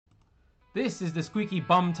This is the Squeaky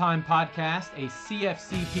Bum Time Podcast, a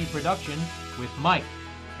CFCP production with Mike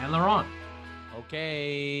and Laurent.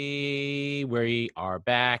 Okay, we are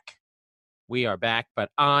back. We are back, but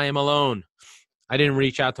I'm alone. I didn't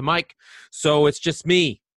reach out to Mike, so it's just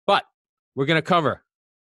me. But we're going to cover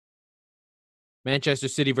Manchester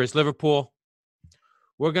City versus Liverpool.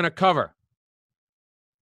 We're going to cover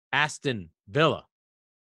Aston Villa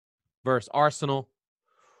versus Arsenal.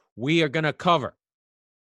 We are going to cover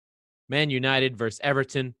Man United versus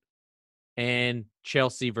Everton and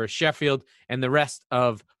Chelsea versus Sheffield and the rest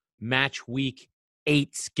of Matchweek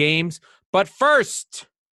 8's games. But first,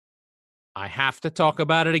 I have to talk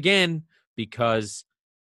about it again because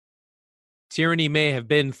tyranny may have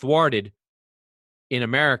been thwarted in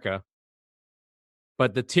America,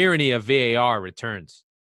 but the tyranny of VAR returns.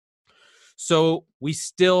 So we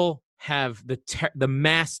still have the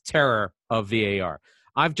mass terror of VAR.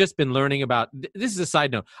 I've just been learning about. This is a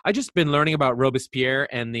side note. I've just been learning about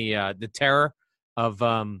Robespierre and the terror of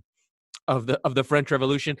the French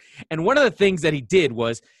Revolution. And one of the things that he did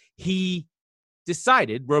was he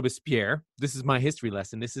decided, Robespierre. This is my history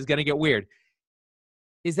lesson. This is going to get weird.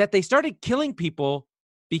 Is that they started killing people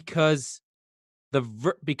because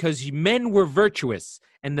men were virtuous,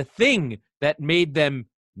 and the thing that made them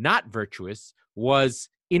not virtuous was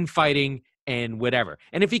infighting and whatever.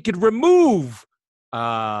 And if he could remove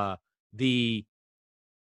the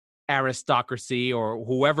aristocracy or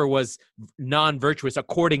whoever was non-virtuous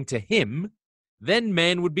according to him, then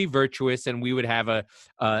men would be virtuous and we would have an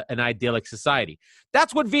idyllic society.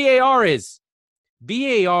 That's what VAR is.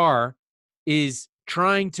 VAR is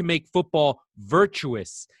trying to make football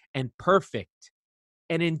virtuous and perfect.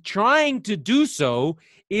 And in trying to do so,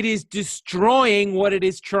 it is destroying what it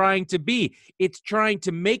is trying to be. It's trying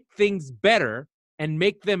to make things better and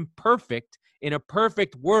make them perfect in a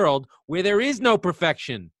perfect world where there is no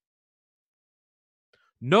perfection.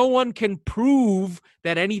 No one can prove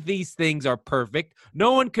that any of these things are perfect.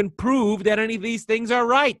 No one can prove that any of these things are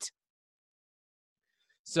right.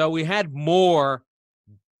 So we had more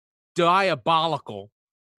diabolical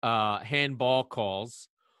handball calls,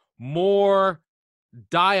 more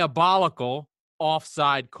diabolical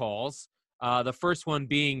offside calls. The first one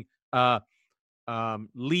being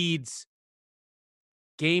Leeds'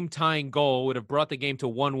 game-tying goal would have brought the game to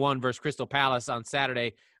 1-1 versus Crystal Palace on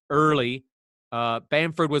Saturday early.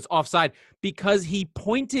 Bamford was offside because he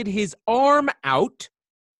pointed his arm out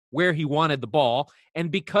where he wanted the ball,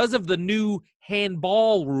 and because of the new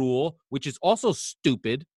handball rule, which is also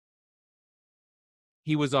stupid,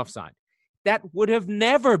 he was offside. That would have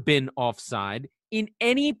never been offside in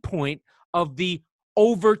any point of the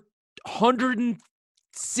over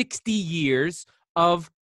 160 years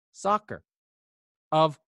of soccer,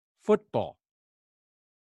 of football.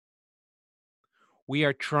 We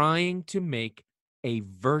are trying to make a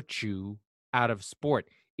virtue out of sport.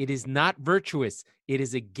 It is not virtuous. It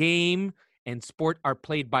is a game, and sport are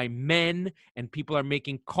played by men, and people are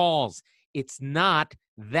making calls. It's not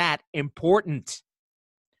that important.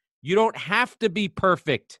 You don't have to be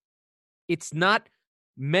perfect. It's not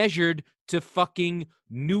measured to fucking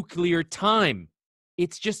nuclear time.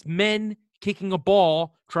 It's just men kicking a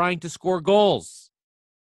ball trying to score goals.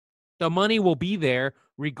 The money will be there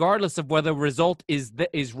regardless of whether the result is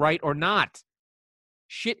right or not.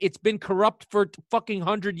 Shit, it's been corrupt for fucking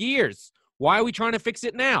 100 years. Why are we trying to fix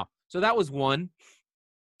it now? So that was one.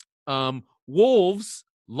 Wolves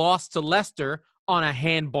lost to Leicester on a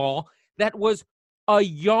handball that was a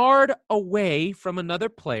yard away from another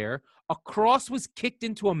player. A cross was kicked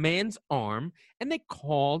into a man's arm, and they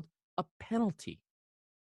called a penalty.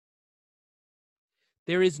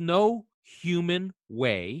 There is no human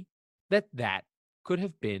way that could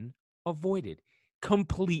have been avoided.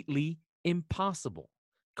 Completely impossible.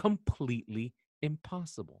 Completely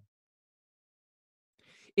impossible.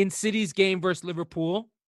 In City's game versus Liverpool,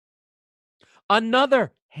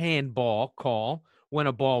 another handball call when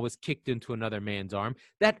a ball was kicked into another man's arm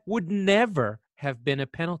that would never have been a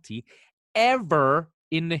penalty ever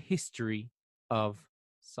in the history of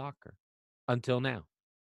soccer until now.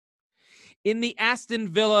 In the Aston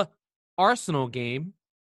Villa Arsenal game,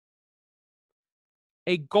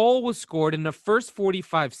 a goal was scored in the first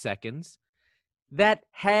 45 seconds that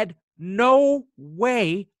had no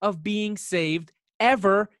way of being saved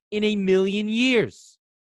ever in a million years.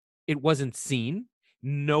 It wasn't seen.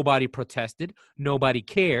 Nobody protested. Nobody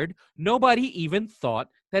cared. Nobody even thought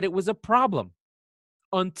that it was a problem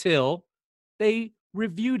until they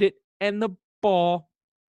reviewed it and the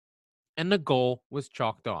goal was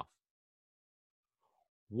chalked off.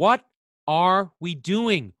 What are we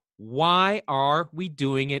doing? Why are we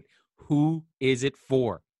doing it? Who is it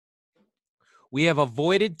for? We have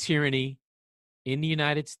avoided tyranny in the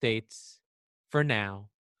United States for now,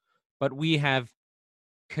 but we have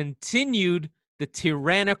continued the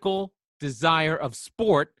tyrannical desire of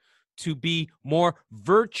sport to be more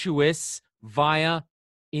virtuous via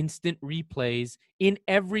instant replays in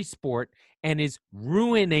every sport and is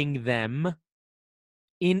ruining them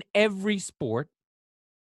in every sport.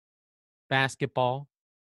 Basketball,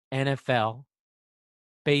 NFL,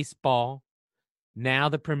 baseball, now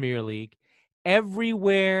the Premier League.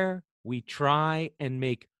 Everywhere we try and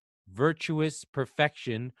make virtuous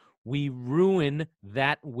perfection, we ruin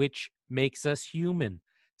that which makes us human.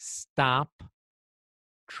 Stop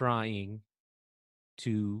trying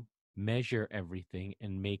to measure everything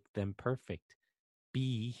and make them perfect.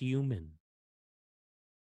 Be human.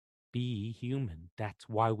 Be human. That's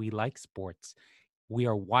why we like sports. We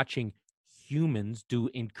are watching humans do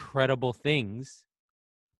incredible things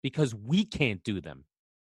because we can't do them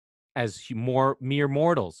as mere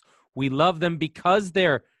mortals. We love them because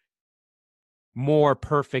they're more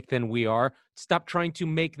perfect than we are. Stop trying to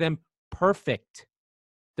make them perfect.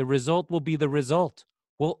 The result will be the result.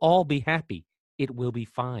 We'll all be happy. It will be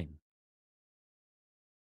fine.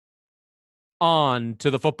 On to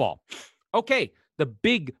the football. Okay, the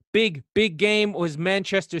big game was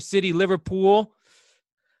Manchester City, Liverpool.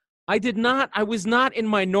 I was not in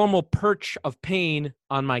my normal perch of pain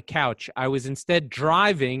on my couch. I was instead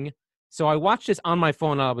driving. So I watched this on my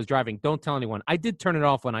phone while I was driving. Don't tell anyone. I did turn it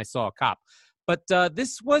off when I saw a cop. But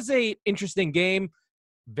this was a interesting game,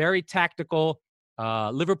 very tactical.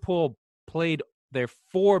 Liverpool played their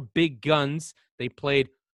 4 big guns. They played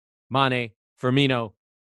Mane, Firmino,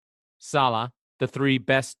 Salah, the 3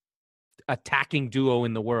 best attacking duo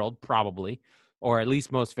in the world, probably, or at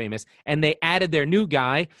least most famous. And they added their new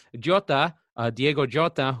guy, Jota, Diego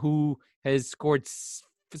Jota, who has scored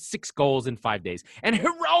 6 goals in 5 days. And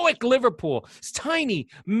heroic Liverpool, tiny,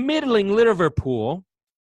 middling Liverpool,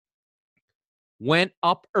 went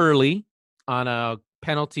up early on a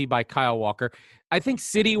penalty by Kyle Walker. I think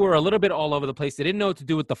City were a little bit all over the place. They didn't know what to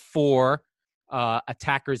do with the 4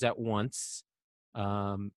 attackers at once.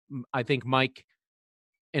 I think Mike,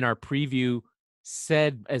 in our preview,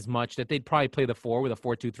 said as much that they'd probably play the 4 with a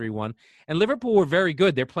 4-2-3-1. And Liverpool were very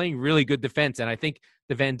good. They're playing really good defense. And I think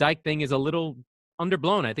the Van Dijk thing is a little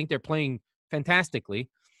underblown. I think they're playing fantastically.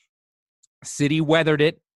 City weathered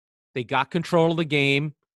it. They got control of the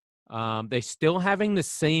game. They're still having the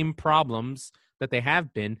same problems that they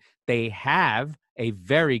have been. They have a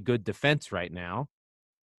very good defense right now.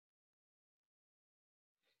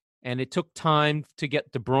 And it took time to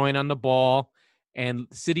get De Bruyne on the ball. And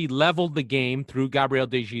City leveled the game through Gabriel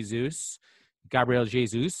Jesus.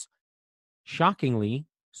 Shockingly,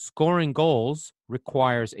 scoring goals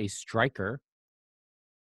requires a striker.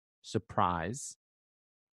 Surprise.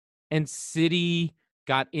 And City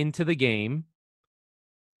got into the game.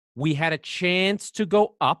 We had a chance to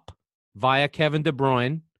go up via Kevin De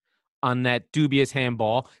Bruyne on that dubious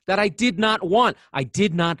handball that I did not want. I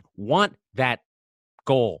did not want that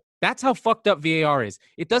goal. That's how fucked up VAR is.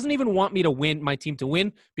 It doesn't even want me to win, my team to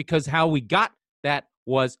win, because how we got that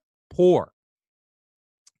was poor.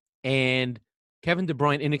 And Kevin De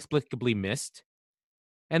Bruyne inexplicably missed.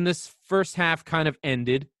 And this first half kind of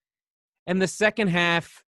ended. And the second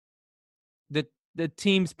half, the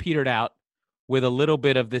teams petered out with a little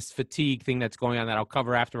bit of this fatigue thing that's going on that I'll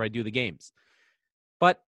cover after I do the games.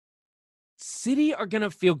 But City are going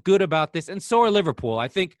to feel good about this, and so are Liverpool. I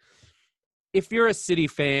think if you're a City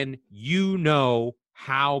fan, you know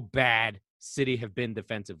how bad City have been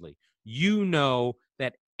defensively. You know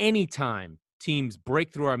that anytime teams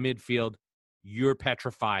break through our midfield, you're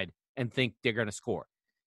petrified and think they're going to score.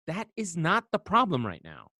 That is not the problem right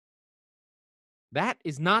now.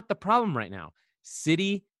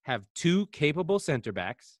 City have 2 capable center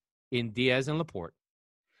backs in Diaz and Laporte.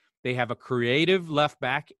 They have a creative left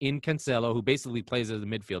back in Cancelo, who basically plays as a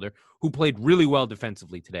midfielder, who played really well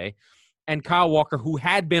defensively today. And Kyle Walker, who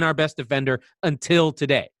had been our best defender until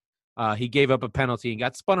today. He gave up a penalty and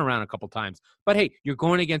got spun around a couple times. But hey, you're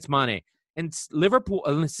going against Mane. And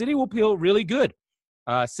City will feel really good.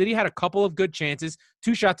 City had a couple of good chances,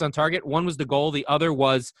 2 shots on target. One was the goal. The other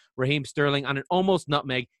was Raheem Sterling on an almost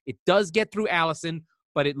nutmeg. It does get through Alisson,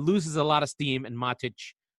 but it loses a lot of steam, and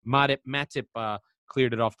Matip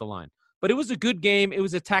cleared it off the line. But it was a good game. It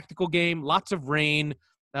was a tactical game. Lots of rain.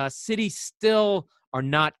 City still are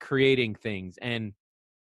not creating things. And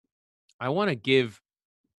I want to give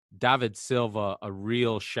David Silva a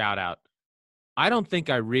real shout out. I don't think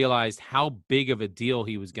I realized how big of a deal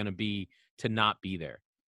he was going to be to not be there.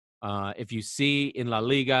 If you see in La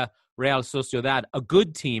Liga, Real Sociedad, a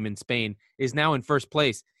good team in Spain, is now in first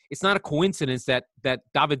place. it's not a coincidence that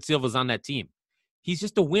David Silva's on that team. He's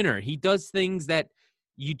just a winner. He does things that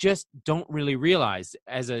you just don't really realize.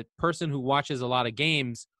 As a person who watches a lot of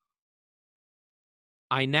games,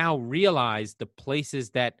 I now realize the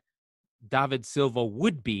places that David Silva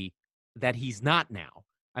would be that he's not now.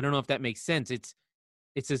 I don't know if that makes sense. It's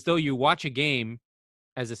as though you watch a game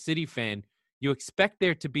as a City fan, you expect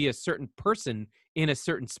there to be a certain person in a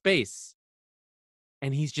certain space,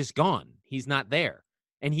 and he's just gone. He's not there.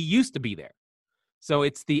 And he used to be there. So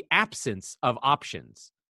it's the absence of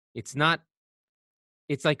options. It's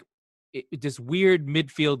like this weird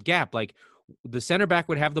midfield gap. Like the center back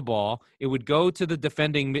would have the ball. It would go to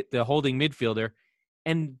the holding midfielder,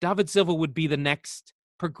 and David Silva would be the next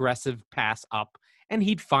progressive pass up, and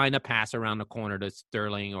he'd find a pass around the corner to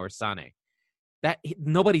Sterling or Sané. That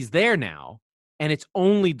nobody's there now, and it's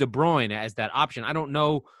only De Bruyne as that option. I don't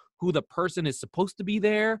know who the person is supposed to be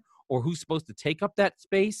there, or who's supposed to take up that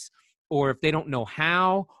space, or if they don't know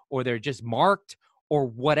how, or they're just marked, or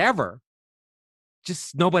whatever.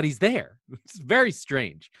 Just nobody's there. It's very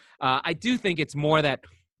strange. I do think it's more that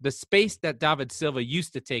the space that David Silva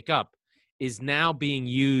used to take up is now being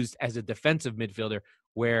used as a defensive midfielder,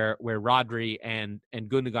 where Rodri and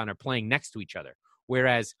Gundogan are playing next to each other.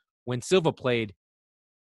 Whereas when Silva played,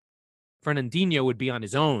 Fernandinho would be on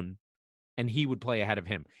his own, and he would play ahead of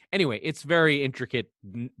him. Anyway, it's very intricate,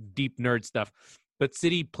 deep nerd stuff. But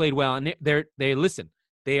City played well, and they listen.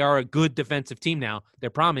 They are a good defensive team now. Their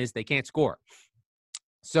problem is they can't score.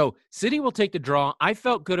 So City will take the draw. I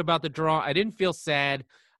felt good about the draw. I didn't feel sad.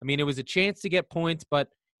 I mean, it was a chance to get points, but,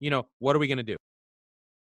 what are we going to do?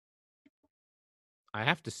 I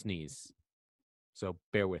have to sneeze, so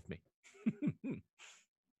bear with me.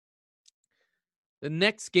 The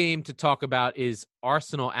next game to talk about is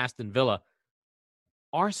Arsenal-Aston Villa.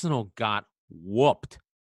 Arsenal got whooped.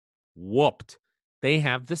 They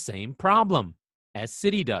have the same problem as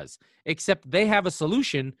City does, except they have a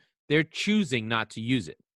solution. They're choosing not to use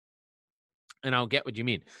it. And I'll get what you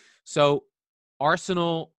mean. So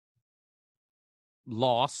Arsenal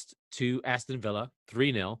lost to Aston Villa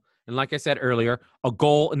 3-0. And like I said earlier, a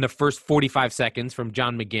goal in the first 45 seconds from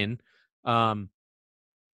John McGinn,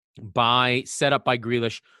 set up by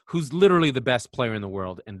Grealish, who's literally the best player in the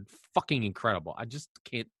world and fucking incredible. I just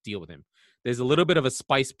can't deal with him. There's a little bit of a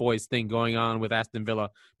Spice Boys thing going on with Aston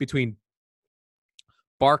Villa between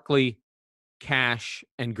Barkley, Cash,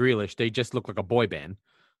 and Grealish. They just look like a boy band.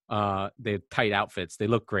 They have tight outfits. They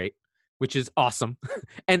look great, which is awesome.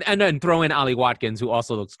 and then throw in Ollie Watkins, who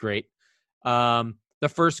also looks great. The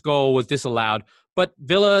first goal was disallowed, but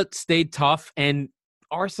Villa stayed tough, and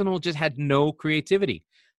Arsenal just had no creativity.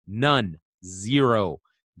 None. Zero.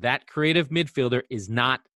 That creative midfielder is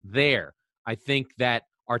not there. I think that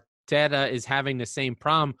Arteta is having the same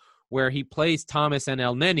problem where he plays Thomas and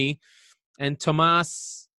El Neni, and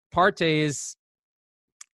Thomas Partey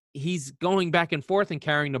he's going back and forth and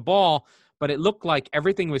carrying the ball, but it looked like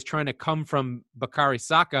everything was trying to come from Bukayo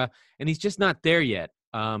Saka, and he's just not there yet.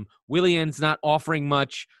 Willian's not offering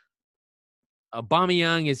much.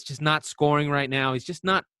 Aubameyang is just not scoring right now. He's just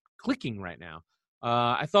not clicking right now.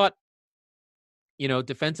 I thought,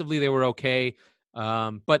 defensively they were okay.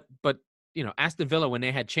 But Aston Villa, when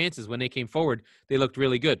they had chances, when they came forward, they looked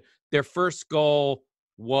really good. Their first goal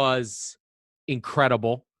was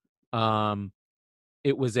incredible.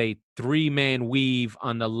 It was a 3-man weave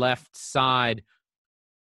on the left side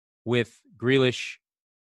with Grealish,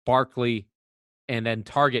 Barkley, and then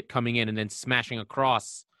Target coming in and then smashing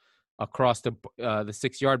across the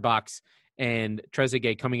 6-yard box, and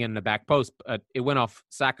Trezeguet coming in the back post. It went off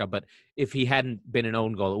Saka, but if he hadn't been an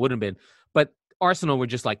own goal, it wouldn't have been. But Arsenal were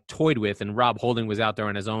just like toyed with, and Rob Holding was out there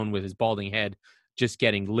on his own with his balding head just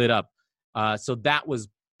getting lit up. So that was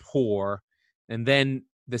poor. And then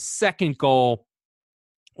the second goal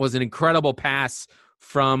was an incredible pass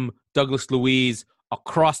from Douglas Luiz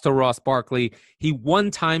across to Ross Barkley. He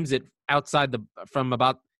one-times it from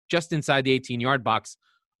about just inside the 18-yard box,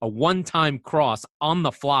 a one-time cross on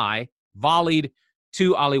the fly, volleyed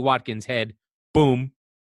to Ollie Watkins' head. Boom.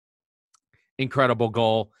 Incredible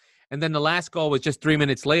goal. And then the last goal was just 3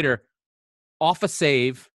 minutes later, off a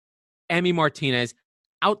save, Emi Martinez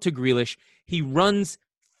out to Grealish. He runs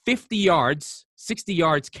 50 yards, 60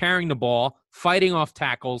 yards carrying the ball, fighting off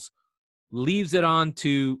tackles, leaves it on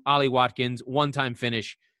to Ollie Watkins, one-time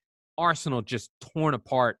finish. Arsenal just torn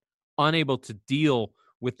apart, unable to deal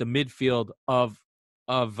with the midfield of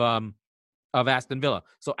Aston Villa.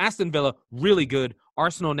 So Aston Villa, really good.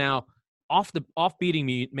 Arsenal now off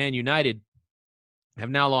beating Man United, have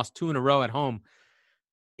now lost 2 in a row at home.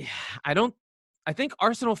 I think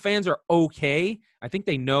Arsenal fans are okay. I think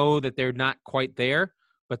they know that they're not quite there,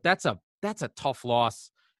 but that's a tough loss.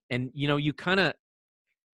 And, you kind of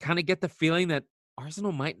get the feeling that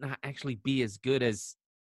Arsenal might not actually be as good as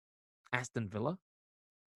Aston Villa.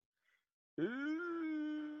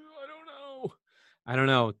 I don't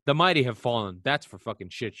know. The mighty have fallen. That's for fucking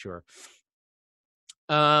shit sure.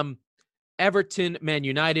 Everton, Man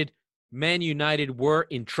United. Man United were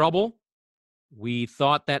in trouble. We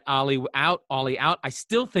thought that Ollie out. I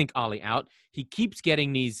still think Ollie out. He keeps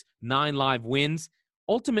getting these 9 live wins.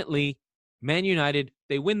 Ultimately, Man United,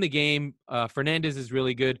 they win the game. Fernandes is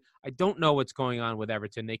really good. I don't know what's going on with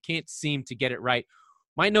Everton. They can't seem to get it right.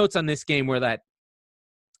 My notes on this game were that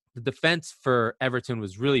the defense for Everton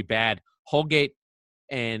was really bad. Holgate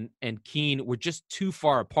and Keane were just too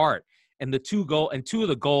far apart. And two of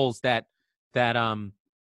the goals that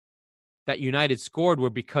United scored were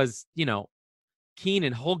because, Keane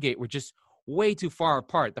and Holgate were just way too far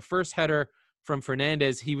apart. The first header from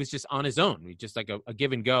Fernandes, he was just on his own, just like a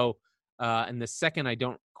give and go. And the second, I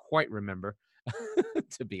don't quite remember,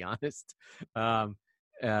 to be honest. And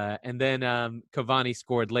then Cavani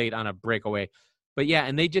scored late on a breakaway. But yeah,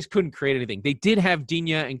 and they just couldn't create anything. They did have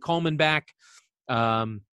Digne and Coleman back,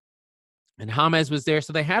 and James was there,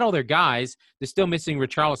 so they had all their guys. They're still missing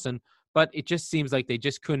Richarlison, but it just seems like they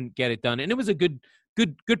just couldn't get it done. And it was a good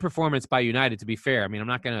performance by United, to be fair. I mean, I'm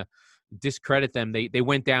not going to discredit them. They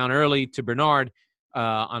went down early to Bernard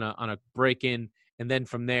on a break-in, and then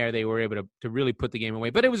from there they were able to really put the game away.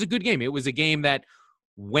 But it was a good game. It was a game that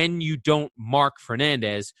when you don't mark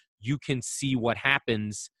Fernandes, you can see what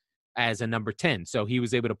happens as a number 10. So he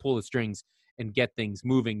was able to pull the strings and get things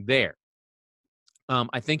moving there.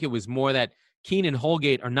 I think it was more that Keane and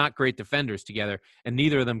Holgate are not great defenders together, and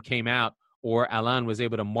neither of them came out, or Alan was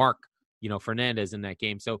able to mark, Fernandes in that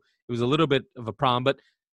game. So it was a little bit of a problem, but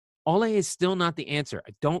Ole is still not the answer.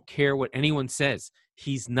 I don't care what anyone says.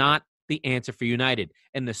 He's not the answer for United.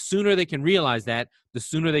 And the sooner they can realize that, the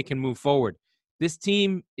sooner they can move forward. This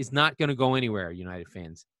team is not going to go anywhere, United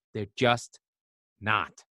fans. They're just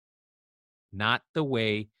not. Not the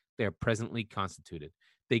way they're presently constituted.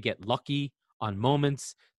 They get lucky on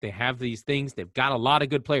moments. They have these things. They've got a lot of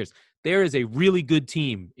good players. There is a really good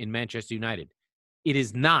team in Manchester United. It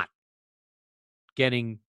is not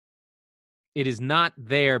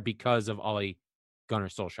there because of Ole Gunnar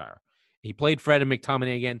Solskjaer. He played Fred and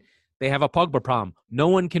McTominay again. They have a Pogba problem. No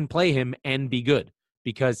one can play him and be good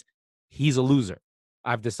because he's a loser.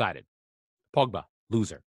 I've decided. Pogba,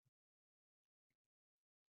 loser.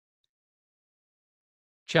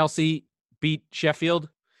 Chelsea beat Sheffield.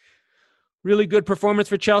 Really good performance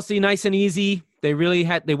for Chelsea, nice and easy. They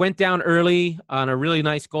went down early on a really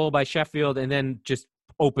nice goal by Sheffield and then just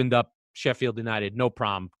opened up Sheffield United. No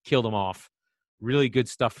problem. Killed them off. Really good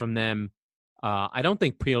stuff from them. I don't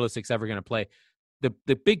think Pulisic's ever going to play.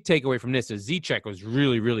 The big takeaway from this is Ziyech was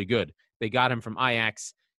really, really good. They got him from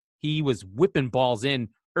Ajax. He was whipping balls in.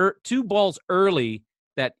 2 balls early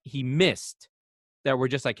that he missed that were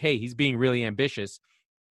just like, hey, he's being really ambitious.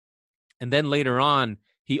 And then later on,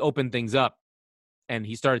 he opened things up and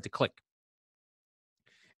he started to click.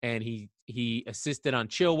 And he assisted on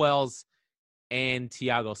Chilwell's and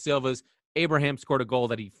Thiago Silva's. Abraham scored a goal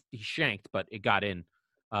that he shanked, but it got in.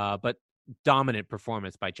 But dominant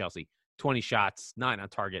performance by Chelsea. 20 shots, 9 on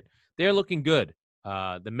target. They're looking good.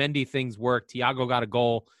 The Mendy things work. Thiago got a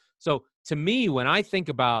goal. So to me, when I think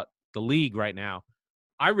about the league right now,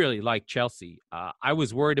 I really like Chelsea. I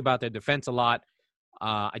was worried about their defense a lot.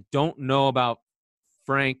 I don't know about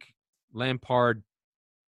Frank Lampard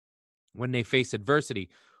when they face adversity.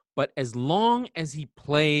 But as long as he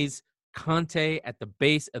plays Conte at the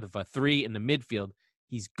base of the 3 in the midfield,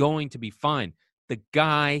 he's going to be fine. The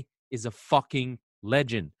guy is a fucking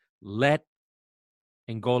legend. Let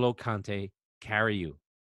N'Golo Kante carry you.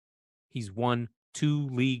 He's won 2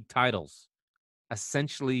 league titles,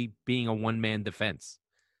 essentially being a one-man defense.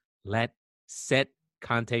 Set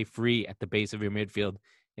Kante free at the base of your midfield,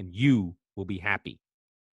 and you will be happy.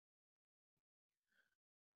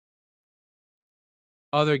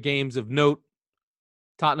 Other games of note,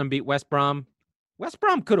 Tottenham beat West Brom. West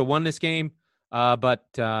Brom could have won this game, but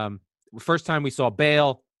first time we saw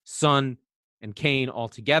Bale, Son, and Kane all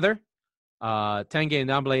together. Tanguy and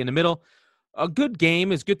Ndombele in the middle. A good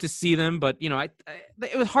game. It's good to see them, but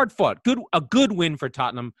it was hard fought. A good win for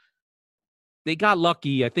Tottenham. They got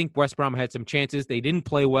lucky. I think West Brom had some chances. They didn't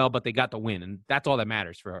play well, but they got the win, and that's all that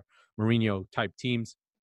matters for Mourinho-type teams.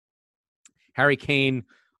 Harry Kane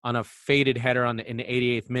on a faded header in the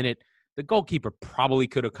 88th minute. The goalkeeper probably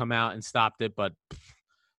could have come out and stopped it, but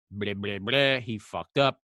he fucked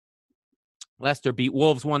up. Leicester beat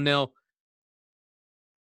Wolves 1-0.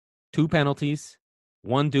 2 penalties,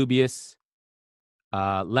 1 dubious.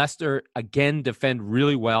 Leicester, again, defend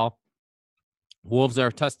really well. Wolves are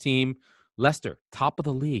a tough team. Leicester, top of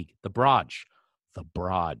the league. The Broj,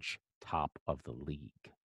 top of the league.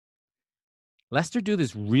 Leicester do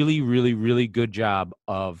this really, really, really good job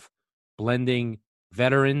of blending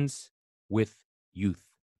veterans with youth.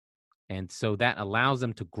 And so that allows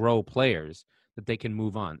them to grow players that they can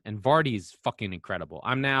move on. And Vardy is fucking incredible.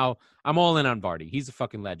 I'm all in on Vardy. He's a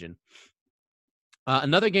fucking legend.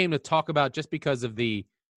 Another game to talk about just because of the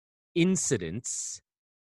incidents.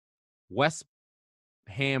 West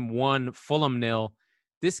Ham 1, Fulham 0.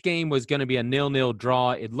 This game was going to be a 0-0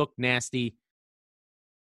 draw. It looked nasty.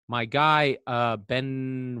 My guy,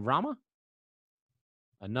 Ben Rama,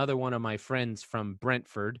 another one of my friends from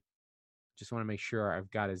Brentford. Just want to make sure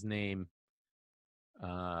I've got his name. What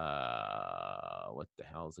the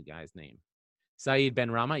hell is the guy's name? Saeed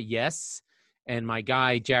Ben Rama, yes. And my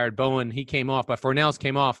guy, Jared Bowen, he came off, but Fornells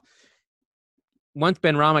came off. Once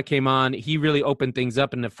Ben Rama came on, he really opened things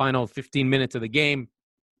up in the final 15 minutes of the game.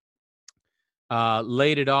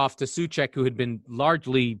 Laid it off to Souček, who had been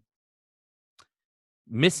largely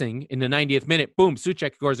missing in the 90th minute. Boom,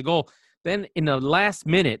 Souček scores a goal. Then in the last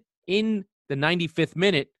minute, in the 95th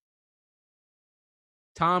minute,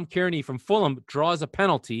 Tom Kearney from Fulham draws a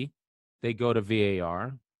penalty. They go to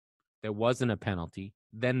VAR. There wasn't a penalty.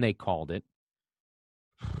 Then they called it.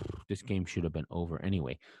 This game should have been over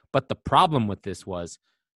anyway. But the problem with this was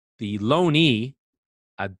the loanee,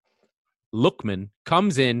 Lookman,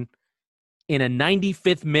 comes in a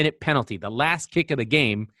 95th minute penalty, the last kick of the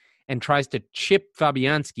game, and tries to chip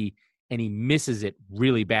Fabianski, and he misses it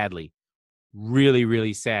really badly. Really,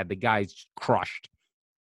 really sad. The guy's crushed.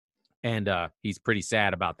 And he's pretty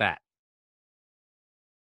sad about that.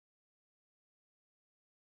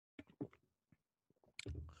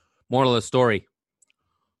 Moral of the story,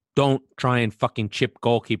 don't try and fucking chip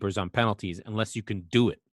goalkeepers on penalties unless you can do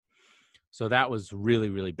it. So that was really,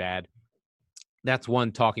 really bad. That's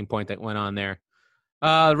one talking point that went on there.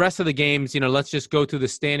 The rest of the games, let's just go through the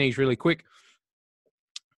standings really quick.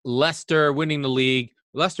 Leicester winning the league.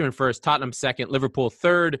 Leicester in first, Tottenham second, Liverpool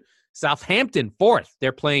third, Southampton fourth.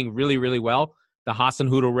 They're playing really, really well. The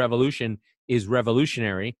Hasenhüttl Revolution is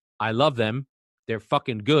revolutionary. I love them. They're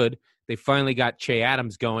fucking good. They finally got Che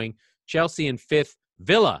Adams going. Chelsea in fifth,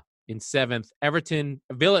 Villa in seventh,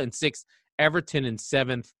 Villa in sixth, Everton in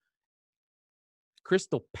seventh,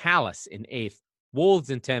 Crystal Palace in eighth, Wolves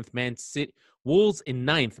in 10th, Wolves in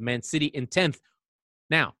ninth, Man City in 10th.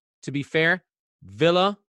 Now, to be fair,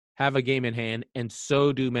 Villa have a game in hand, and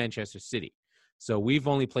so do Manchester City. So we've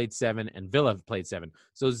only played 7, and Villa have played 7.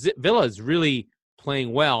 So Villa is really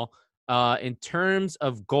playing well. In terms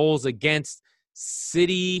of goals against,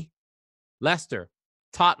 City, Leicester,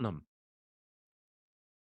 Tottenham,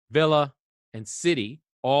 Villa, and City,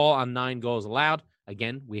 all on 9 goals allowed.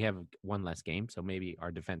 Again, we have one less game, so maybe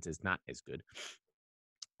our defense is not as good.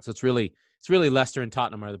 So it's really Leicester and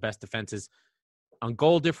Tottenham are the best defenses. On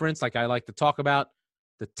goal difference, like I like to talk about,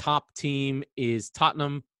 the top team is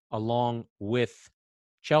Tottenham along with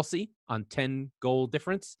Chelsea on 10 goal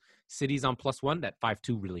difference. City's on +1. That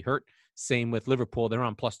 5-2 really hurt. Same with Liverpool. They're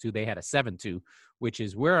on +2. They had a 7-2, which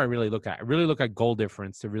is where I really look at. I really look at goal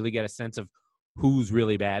difference to really get a sense of who's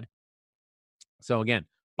really bad. So again,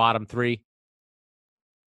 bottom 3,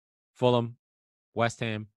 Fulham, West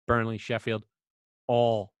Ham, Burnley, Sheffield,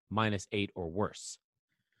 all -8 or worse.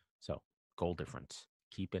 So goal difference.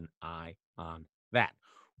 Keep an eye on that.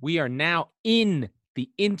 We are now in the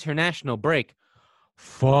international break.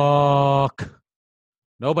 Fuck.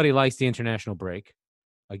 Nobody likes the international break.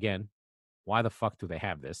 Again, why the fuck do they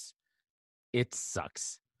have this? It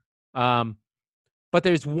sucks. But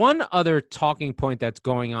there's one other talking point that's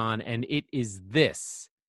going on, and it is this.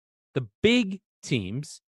 The big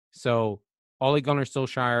teams, so Ole Gunnar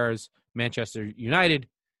Solskjaer's Manchester United,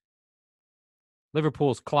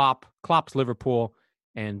 Liverpool's Klopp's Liverpool,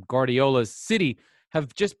 and Guardiola's City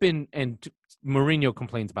have just been, and Mourinho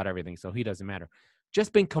complains about everything, so he doesn't matter,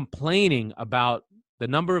 just been complaining about the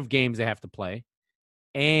number of games they have to play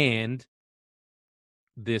and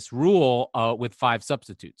this rule with 5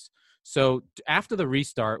 substitutes. So after the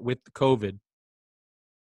restart with COVID,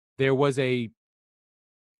 there was a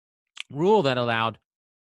rule that allowed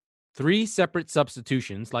 3 separate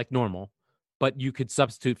substitutions like normal, but you could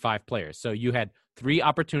substitute 5 players. So you had 3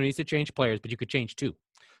 opportunities to change players, but you could change 2.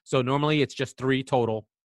 So normally it's just 3 total,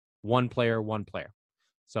 1 player, 1 player.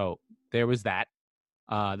 So there was that.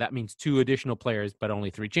 That means 2 additional players, but only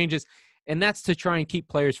 3 changes. And that's to try and keep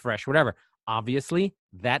players fresh, whatever. Obviously,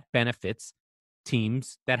 that benefits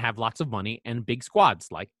teams that have lots of money and big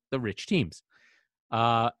squads, like the rich teams.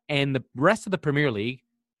 And the rest of the Premier League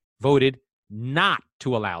voted not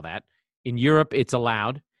to allow that. In Europe, it's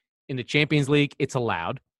allowed. In the Champions League, it's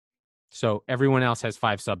allowed. So everyone else has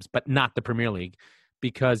 5 subs, but not the Premier League,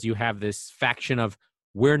 because you have this faction of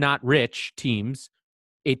we're not rich teams.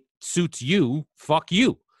 It suits you. Fuck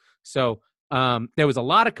you. So there was a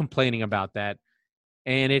lot of complaining about that,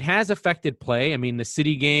 and it has affected play. I mean, the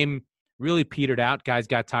City game really petered out. Guys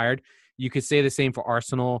got tired. You could say the same for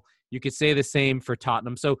Arsenal. You could say the same for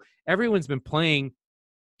Tottenham. So everyone's been playing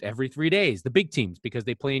every 3 days, the big teams, because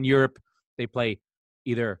they play in Europe. They play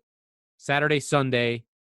either Saturday, Sunday,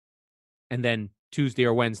 and then Tuesday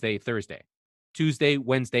or Wednesday, Thursday. Tuesday,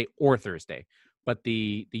 Wednesday, or Thursday. But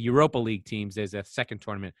the Europa League teams, there's a second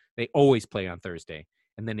tournament. They always play on Thursday,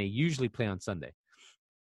 and then they usually play on Sunday.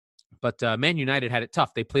 But Man United had it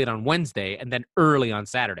tough. They played on Wednesday and then early on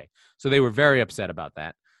Saturday. So they were very upset about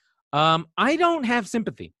that. I don't have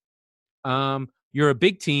sympathy. You're a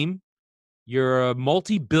big team. You're a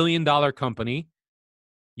multi-billion-dollar company.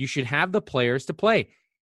 You should have the players to play.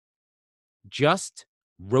 Just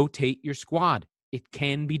rotate your squad. It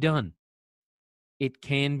can be done. It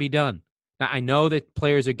can be done. Now, I know that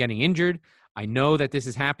players are getting injured. I know that this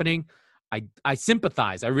is happening. I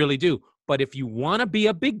sympathize. I really do. But if you want to be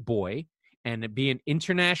a big boy and be an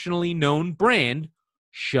internationally known brand,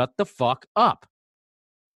 shut the fuck up.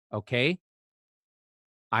 Okay?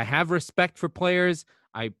 I have respect for players.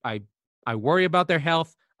 I worry about their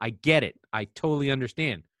health. I get it. I totally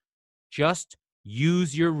understand. Just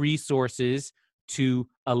use your resources to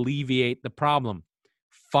alleviate the problem.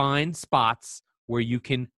 Find spots where you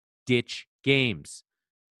can ditch games.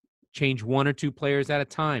 Change 1 or 2 players at a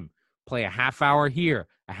time. Play a half hour here,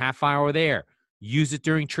 a half hour there. Use it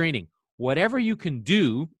during training. Whatever you can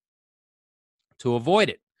do to avoid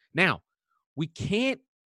it. Now, we can't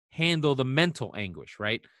handle the mental anguish,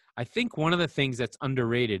 right? I think one of the things that's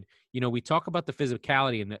underrated, we talk about the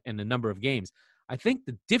physicality and the number of games. I think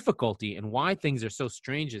the difficulty and why things are so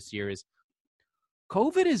strange this year is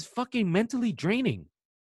COVID is fucking mentally draining.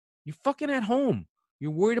 You're fucking at home.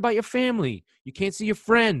 You're worried about your family. You can't see your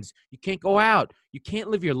friends. You can't go out. You can't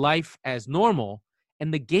live your life as normal.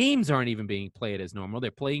 And the games aren't even being played as normal.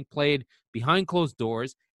 They're played behind closed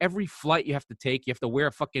doors. Every flight you have to take, you have to wear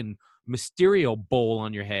a fucking Mysterio bowl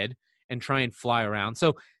on your head and try and fly around.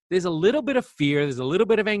 So there's a little bit of fear. There's a little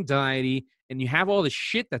bit of anxiety. And you have all this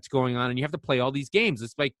shit that's going on, and you have to play all these games.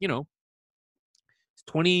 It's like,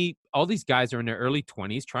 all these guys are in their early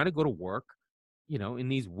 20s trying to go to work, in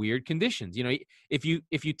these weird conditions. If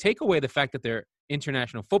you take away the fact that they're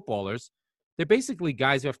international footballers, they're basically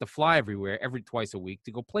guys who have to fly everywhere twice a week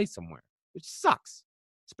to go play somewhere, which sucks,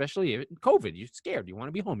 especially in COVID. You're scared. You want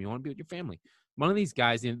to be home. You want to be with your family. One of these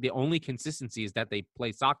guys, the only consistency is that they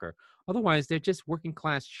play soccer. Otherwise, they're just working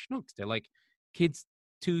class schnooks. They're like kids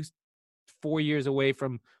 2-4 years away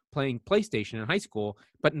from playing PlayStation in high school,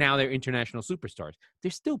 but now they're international superstars.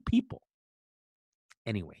 They're still people.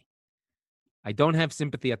 Anyway, I don't have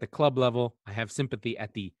sympathy at the club level. I have sympathy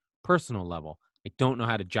at the personal level. I don't know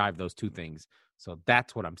how to jive those two things. So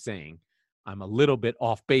that's what I'm saying. I'm a little bit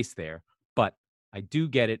off base there, but I do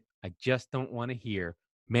get it. I just don't want to hear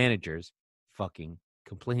managers fucking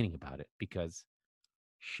complaining about it, because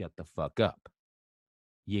shut the fuck up.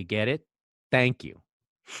 You get it? Thank you.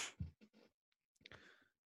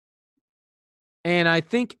 And I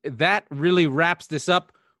think that really wraps this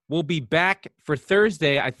up. We'll be back for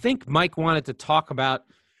Thursday. I think Mike wanted to talk about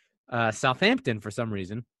Southampton for some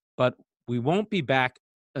reason, but we won't be back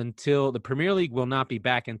until the Premier League will not be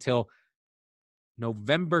back until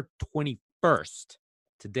November 21st.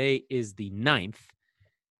 Today is the 9th.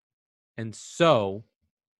 And so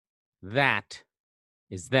that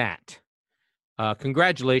is that.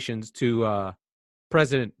 Congratulations to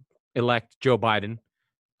President-elect Joe Biden.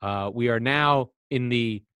 We are now in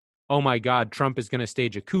the, oh my God, Trump is going to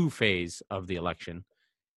stage a coup phase of the election.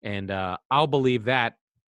 And I'll believe that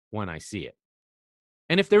when I see it.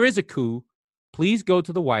 And if there is a coup, please go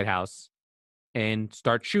to the White House and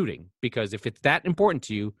start shooting. Because if it's that important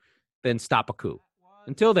to you, then stop a coup.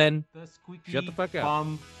 Until then, shut the fuck up.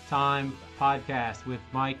 Bum Time Podcast with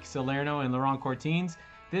Mike Salerno and Laurent Cortines.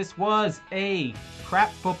 This was a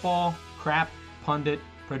Crap Football, Crap Pundit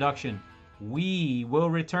production. We will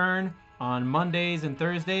return on Mondays and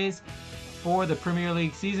Thursdays for the Premier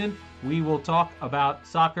League season. We will talk about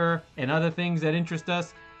soccer and other things that interest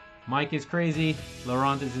us. Mike is crazy.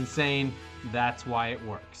 Laurent is insane. That's why it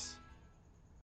works.